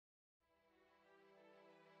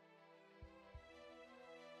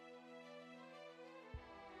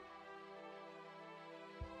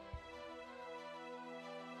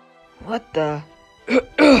What the?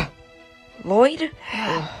 Lloyd?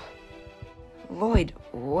 Lloyd,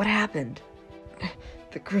 what happened?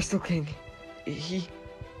 The Crystal King, he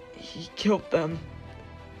killed them.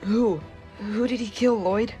 Who? Who did he kill,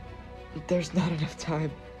 Lloyd? There's not enough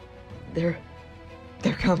time. They're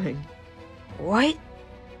coming. What?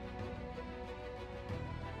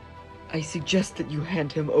 I suggest that you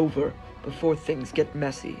hand him over before things get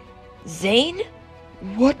messy. Zane?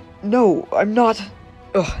 What? No, I'm not.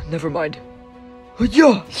 Ugh, never mind.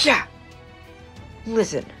 Yeah.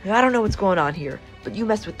 Listen, I don't know what's going on here, but you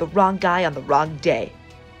messed with the wrong guy on the wrong day.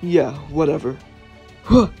 Yeah, whatever.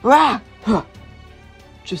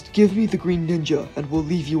 Just give me the green ninja and we'll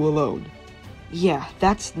leave you alone. Yeah,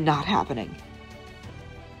 that's not happening.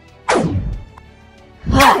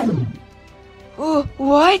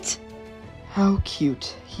 What? How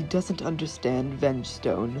cute. He doesn't understand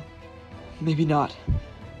Vengestone. Maybe not,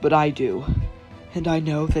 but I do. And I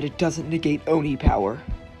know that it doesn't negate Oni power.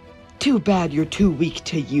 Too bad you're too weak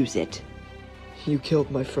to use it. You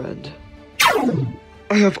killed my friend.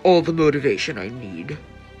 I have all the motivation I need.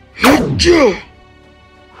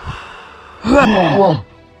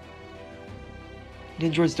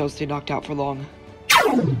 Ninjas don't stay knocked out for long.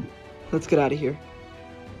 Let's get out of here.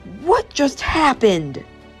 What just happened?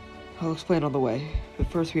 I'll explain on the way,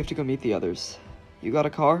 but first we have to go meet the others. You got a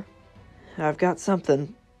car? I've got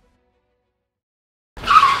something.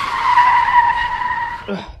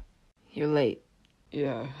 You're late.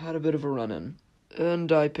 Yeah, had a bit of a run-in.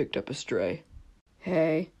 And I picked up a stray.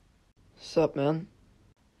 Hey. Sup, man?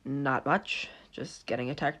 Not much. Just getting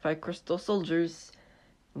attacked by crystal soldiers.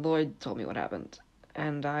 Lloyd told me what happened,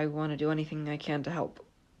 and I want to do anything I can to help.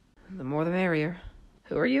 The more the merrier.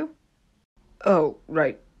 Who are you? Oh,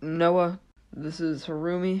 right. Noah. This is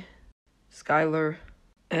Harumi, Skylar,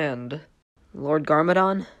 and... Lord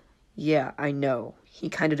Garmadon? Yeah, I know. He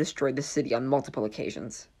kinda destroyed the city on multiple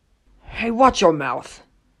occasions. Hey, watch your mouth!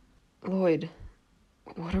 Lloyd,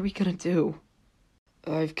 what are we gonna do?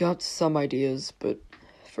 I've got some ideas, but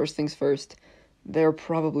first things first. They're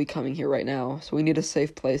probably coming here right now, so we need a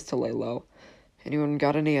safe place to lay low. Anyone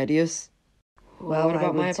got any ideas? Well, what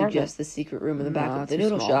about my apartment? Suggest the secret room in the back of the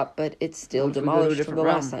noodle shop, but it's still demolished from the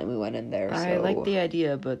last time we went in there, so... I like the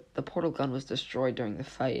idea, but the portal gun was destroyed during the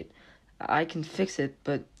fight. I can fix it,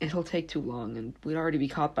 but it'll take too long, and we'd already be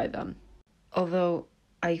caught by them. Although,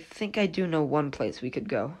 I think I do know one place we could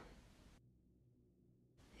go.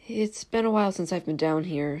 It's been a while since I've been down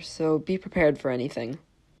here, so be prepared for anything.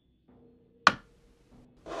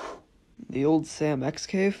 The old Sam X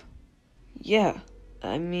cave? Yeah.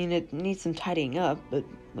 I mean, it needs some tidying up, but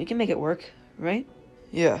we can make it work, right?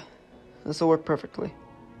 Yeah, this'll work perfectly.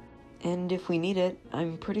 And if we need it,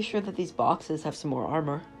 I'm pretty sure that these boxes have some more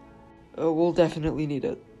armor. Oh, we'll definitely need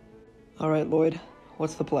it. Alright, Lloyd,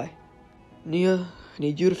 what's the play? Nia, I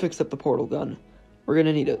need you to fix up the portal gun. We're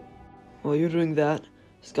gonna need it. While you're doing that,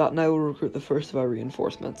 Scott and I will recruit the first of our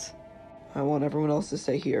reinforcements. I want everyone else to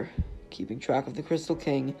stay here, keeping track of the Crystal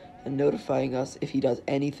King and notifying us if he does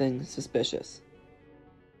anything suspicious.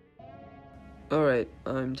 Alright,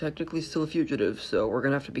 I'm technically still a fugitive, so we're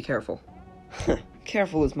gonna have to be careful.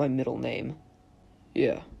 Careful is my middle name.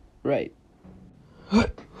 Yeah, right.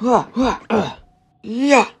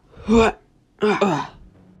 Yeah.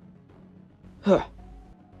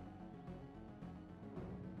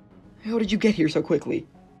 How did you get here so quickly?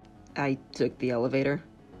 I took the elevator.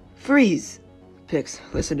 Freeze! Pix,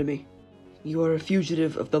 listen to me. You are a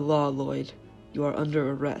fugitive of the law, Lloyd. You are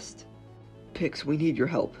under arrest. Pix, we need your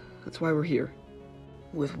help. That's why we're here.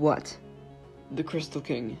 With what? The Crystal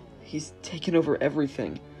King. He's taken over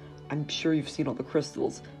everything. I'm sure you've seen all the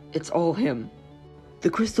crystals. It's all him. The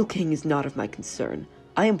Crystal King is not of my concern.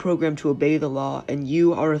 I am programmed to obey the law, and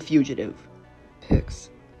you are a fugitive. Pix.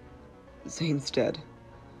 Zane's dead.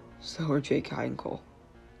 So are J.K. and Cole.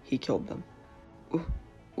 He killed them.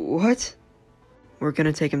 What? We're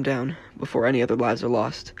gonna take him down before any other lives are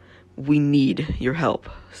lost. We need your help,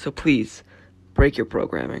 so please, break your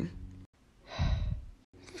programming.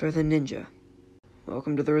 For the ninja.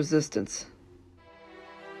 Welcome to the Resistance.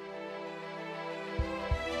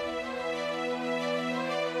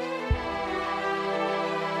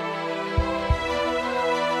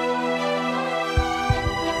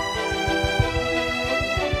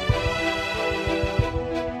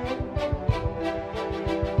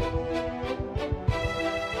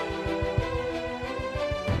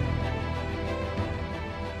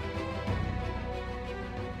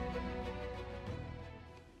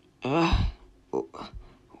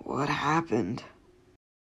 What happened?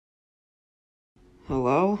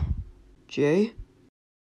 Hello? Jay?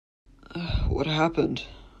 What happened?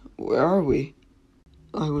 Where are we?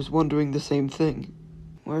 I was wondering the same thing.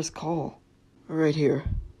 Where's Cole? Right here.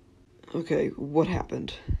 Okay, what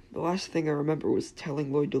happened? The last thing I remember was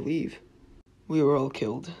telling Lloyd to leave. We were all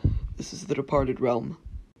killed. This is the departed realm.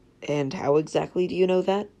 And how exactly do you know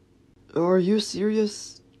that? Are you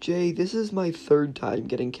serious? Jay, this is my 3rd time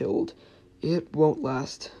getting killed. It won't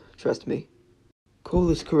last. Trust me. Cole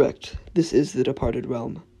is correct. This is the departed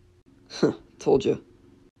realm. Huh, told you.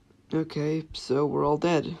 Okay, so we're all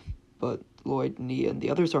dead. But Lloyd, Nia, and the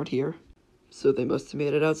others aren't here. So they must have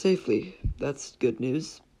made it out safely. That's good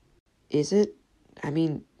news. Is it? I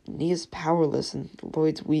mean, Nia's powerless and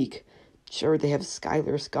Lloyd's weak. Sure, they have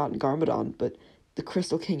Skylar, Scott, and Garmadon, but the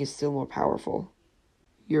Crystal King is still more powerful.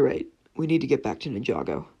 You're right. We need to get back to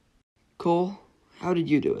Ninjago. Cole, how did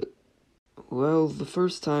you do it? Well, the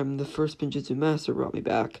first time, the first Ninjitsu Master brought me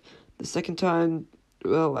back. The second time,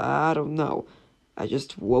 well, I don't know. I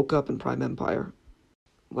just woke up in Prime Empire.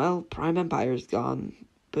 Well, Prime Empire's gone,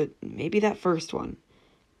 but maybe that first one.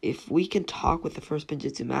 If we can talk with the first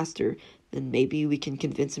Ninjitsu Master, then maybe we can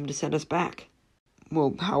convince him to send us back.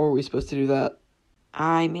 Well, how are we supposed to do that?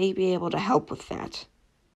 I may be able to help with that.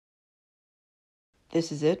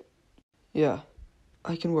 This is it? Yeah,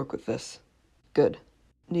 I can work with this. Good.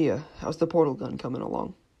 Nia, how's the portal gun coming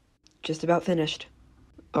along? Just about finished.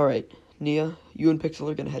 Alright, Nia, you and Pixel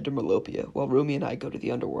are gonna head to Merlopia, while Rumi and I go to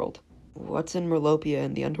the underworld. What's in Merlopia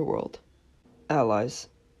and the underworld? Allies.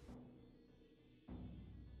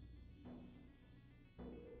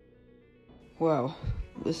 Wow,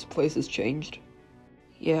 this place has changed.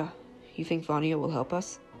 Yeah, you think Vanya will help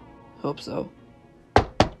us? Hope so.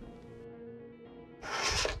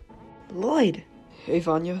 Lloyd! Hey,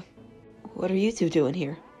 Vanya. What are you two doing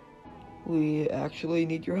here? We actually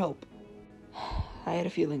need your help. I had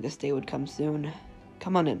a feeling this day would come soon.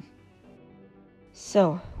 Come on in.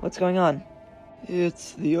 So, what's going on?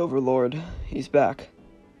 It's the Overlord. He's back.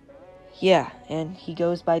 Yeah, and he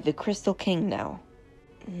goes by the Crystal King now.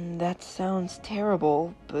 That sounds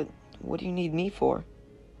terrible, but what do you need me for?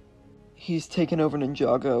 He's taken over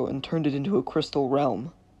Ninjago and turned it into a crystal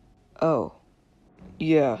realm. Oh.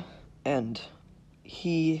 Yeah, and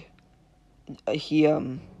he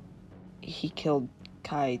killed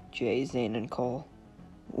Kai, Jay, Zane, and Cole.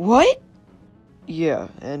 What? Yeah,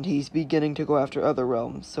 and he's beginning to go after other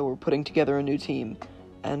realms, so we're putting together a new team,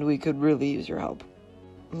 and we could really use your help.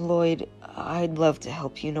 Lloyd, I'd love to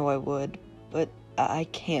help, you know I would, but I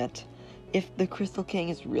can't. If the Crystal King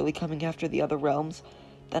is really coming after the other realms,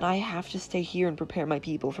 then I have to stay here and prepare my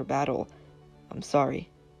people for battle. I'm sorry.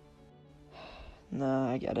 Nah,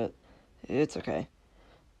 I get it. It's okay.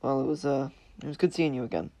 Well, it was good seeing you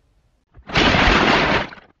again.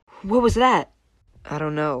 What was that? I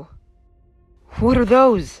don't know. What are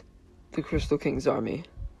those? The Crystal King's army.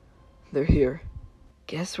 They're here.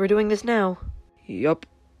 Guess we're doing this now. Yup.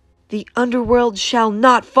 The underworld shall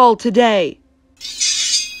not fall today!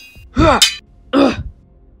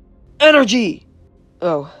 Energy!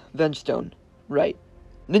 Oh, Vengestone. Right.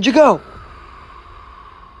 Ninjago!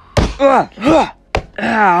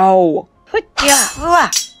 Ow!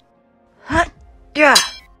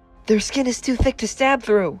 Their skin is too thick to stab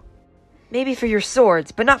through. Maybe for your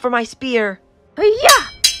swords, but not for my spear.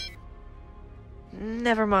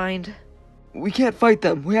 Never mind. We can't fight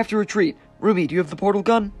them. We have to retreat. Rumi, do you have the portal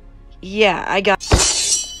gun? Yeah, I got...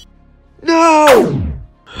 No!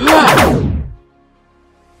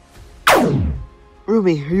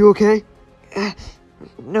 Rumi, are you okay?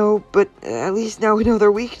 No, but at least now we know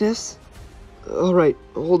their weakness. Alright,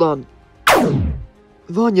 hold on.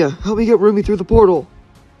 Vanya, help me get Rumi through the portal.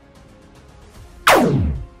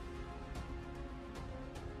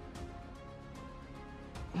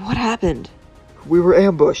 What happened? We were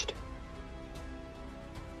ambushed.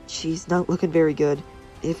 She's not looking very good.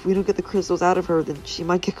 If we don't get the crystals out of her, then she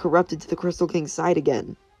might get corrupted to the Crystal King's side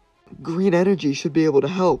again. Green energy should be able to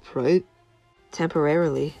help, right?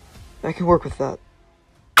 Temporarily. I can work with that.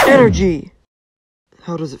 Energy!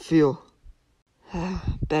 How does it feel?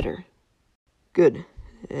 Better. Good.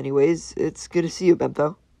 Anyways, it's good to see you,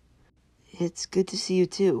 Bentho. It's good to see you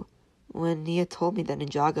too. When Nia told me that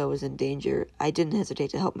Ninjago was in danger, I didn't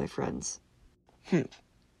hesitate to help my friends.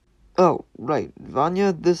 Oh, right.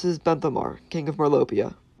 Vanya, this is Benthomar, King of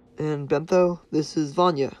Merlopia. And Bentho, this is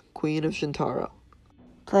Vanya, Queen of Shintaro.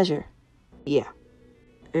 Pleasure. Yeah.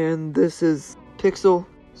 And this is Pixel,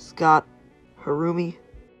 Scott, Harumi,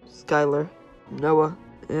 Skylar, Noah,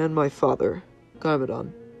 and my father,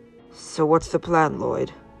 Garmadon. So what's the plan,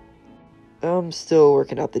 Lloyd? I'm still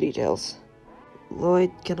working out the details.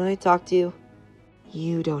 Lloyd, can I talk to you?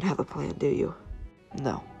 You don't have a plan, do you?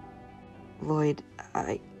 No. Lloyd,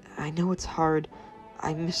 I know it's hard.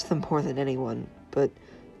 I miss them more than anyone. but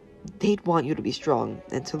they'd want you to be strong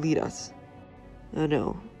and to lead us. I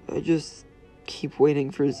know, I just keep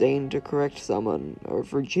waiting for Zane to correct someone or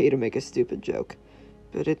for Jay to make a stupid joke,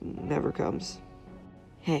 but it never comes.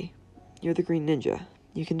 Hey, you're the Green Ninja.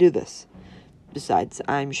 You can do this. Besides,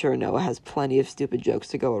 I'm sure Noah has plenty of stupid jokes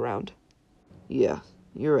to go around. Yeah,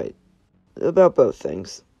 you're right. About both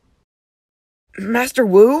things. Master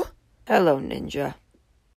Wu? Hello, Ninja.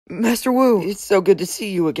 Master Wu, it's so good to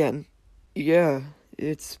see you again. Yeah,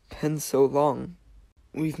 it's been so long.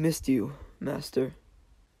 We've missed you, Master.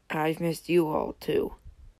 I've missed you all, too.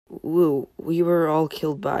 Wu, we were all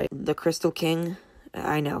killed by the Crystal King.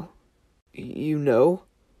 I know. You know?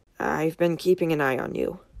 I've been keeping an eye on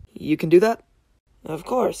you. You can do that? Of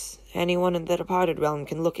course. Anyone in the departed realm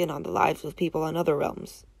can look in on the lives of people in other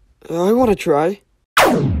realms. I want to try.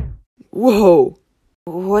 Whoa!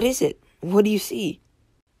 What is it? What do you see?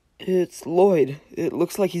 It's Lloyd. It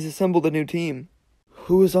looks like he's assembled a new team.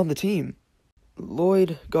 Who is on the team?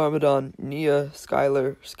 Lloyd, Garmadon, Nia,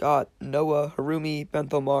 Skylar, Scott, Noah, Harumi,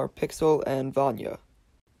 Benthelmar, Pixel, and Vanya.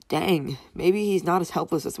 Dang, maybe he's not as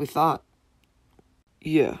helpless as we thought.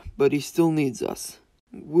 Yeah, but he still needs us.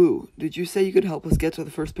 Wu, did you say you could help us get to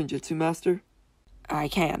the first Pinjitzu Master? I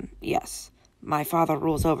can, yes. My father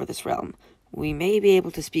rules over this realm. We may be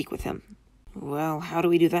able to speak with him. Well, how do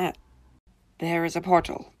we do that? There is a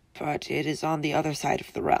portal, but it is on the other side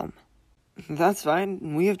of the realm. That's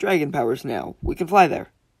fine. We have dragon powers now. We can fly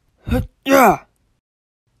there. Yeah.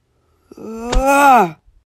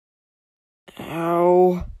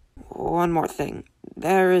 Ow. One more thing.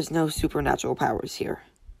 There is no supernatural powers here.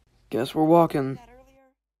 Guess we're walking.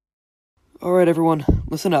 Alright, everyone,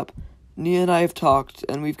 listen up. Nia and I have talked,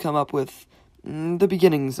 and we've come up with the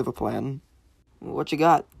beginnings of a plan. What you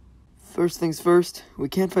got? First things first, we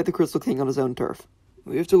can't fight the Crystal King on his own turf.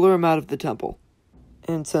 We have to lure him out of the temple.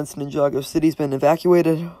 And since Ninjago City's been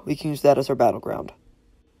evacuated, we can use that as our battleground.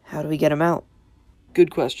 How do we get him out? Good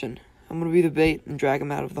question. I'm gonna be the bait and drag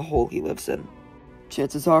him out of the hole he lives in.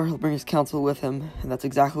 Chances are he'll bring his council with him, and that's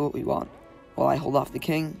exactly what we want. While I hold off the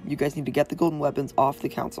king, you guys need to get the golden weapons off the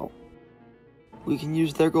council. We can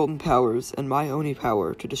use their golden powers and my Oni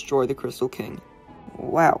power to destroy the Crystal King.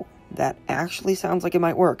 Wow, that actually sounds like it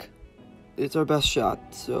might work. It's our best shot,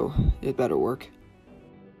 so it better work.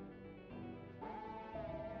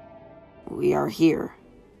 We are here.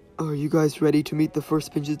 Are you guys ready to meet the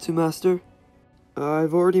first Pinjitzu Master?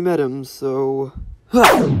 I've already met him, so...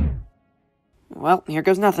 Well, here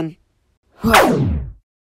goes nothing.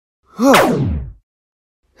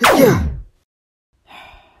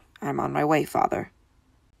 I'm on my way, Father.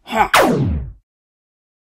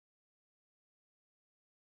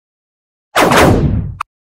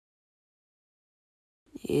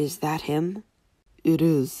 Is that him? It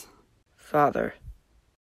is. Father.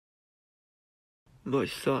 My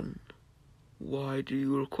son, why do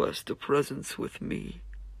you request a presence with me?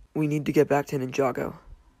 We need to get back to Ninjago.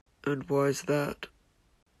 And why is that?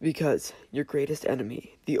 Because your greatest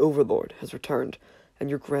enemy, the Overlord, has returned,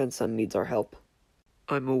 and your grandson needs our help.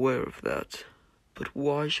 I'm aware of that, but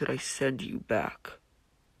why should I send you back?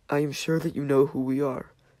 I am sure that you know who we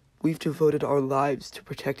are. We've devoted our lives to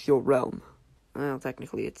protect your realm. Well,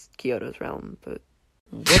 technically it's Kyoto's realm, but...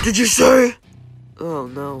 What did you say? Oh,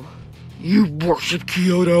 no. You worship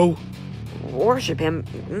Kyoto? Worship him?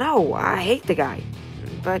 No, I hate the guy.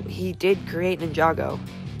 But he did create Ninjago.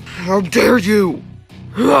 How dare you!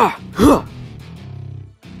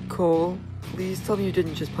 Cole, please tell me you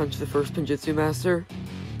didn't just punch the first Pinjitzu Master.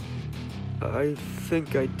 I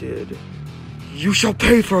think I did. You shall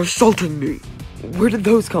pay for assaulting me! Where did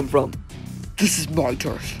those come from? This is my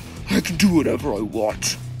turf. I can do whatever I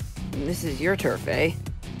want. This is your turf, eh?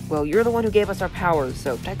 Well, you're the one who gave us our powers,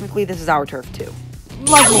 so technically this is our turf too.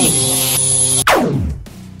 Lightning!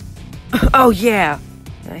 Oh yeah!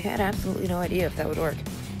 I had absolutely no idea if that would work.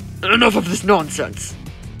 Enough of this nonsense!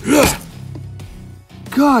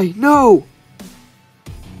 Guy, no!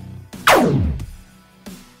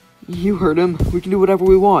 You heard him. We can do whatever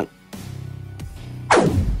we want.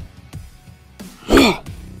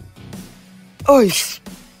 Ice!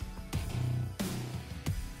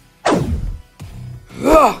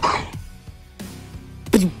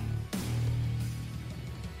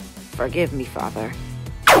 Forgive me, Father.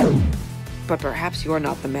 But perhaps you are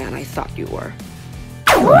not the man I thought you were.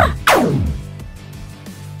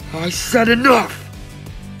 I said enough!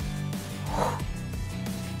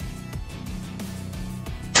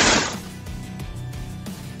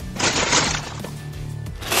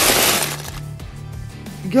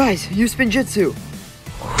 Guys, use Spinjitzu!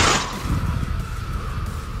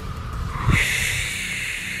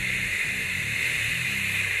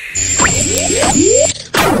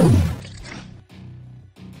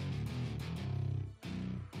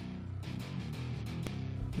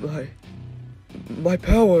 My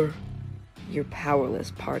power. You're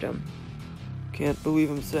powerless, Pardum. Can't believe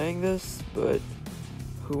I'm saying this, but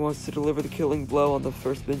who wants to deliver the killing blow on the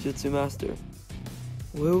first ninjutsu master?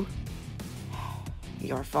 Wu?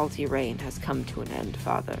 Your faulty reign has come to an end,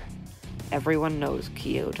 Father. Everyone knows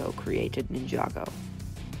Kyoto created Ninjago.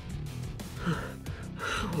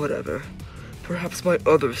 Whatever. Perhaps my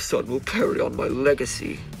other son will carry on my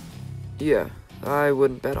legacy. Yeah, I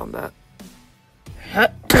wouldn't bet on that.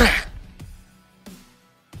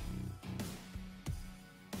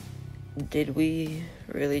 Did we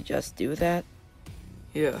really just do that?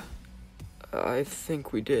 Yeah, I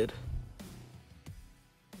think we did.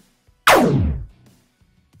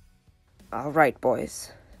 All right,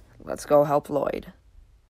 boys. Let's go help Lloyd.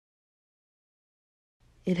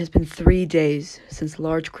 It has been 3 days since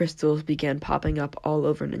large crystals began popping up all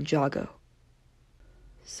over Ninjago.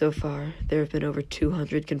 So far, there have been over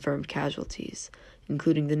 200 confirmed casualties,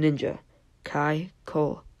 including the ninja, Kai,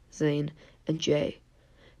 Cole, Zane, and Jay.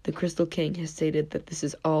 The Crystal King has stated that this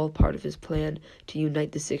is all part of his plan to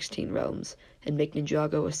unite the 16 realms and make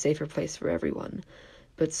Ninjago a safer place for everyone,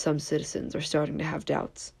 but some citizens are starting to have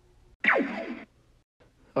doubts.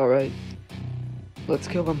 Alright, let's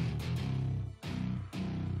kill him.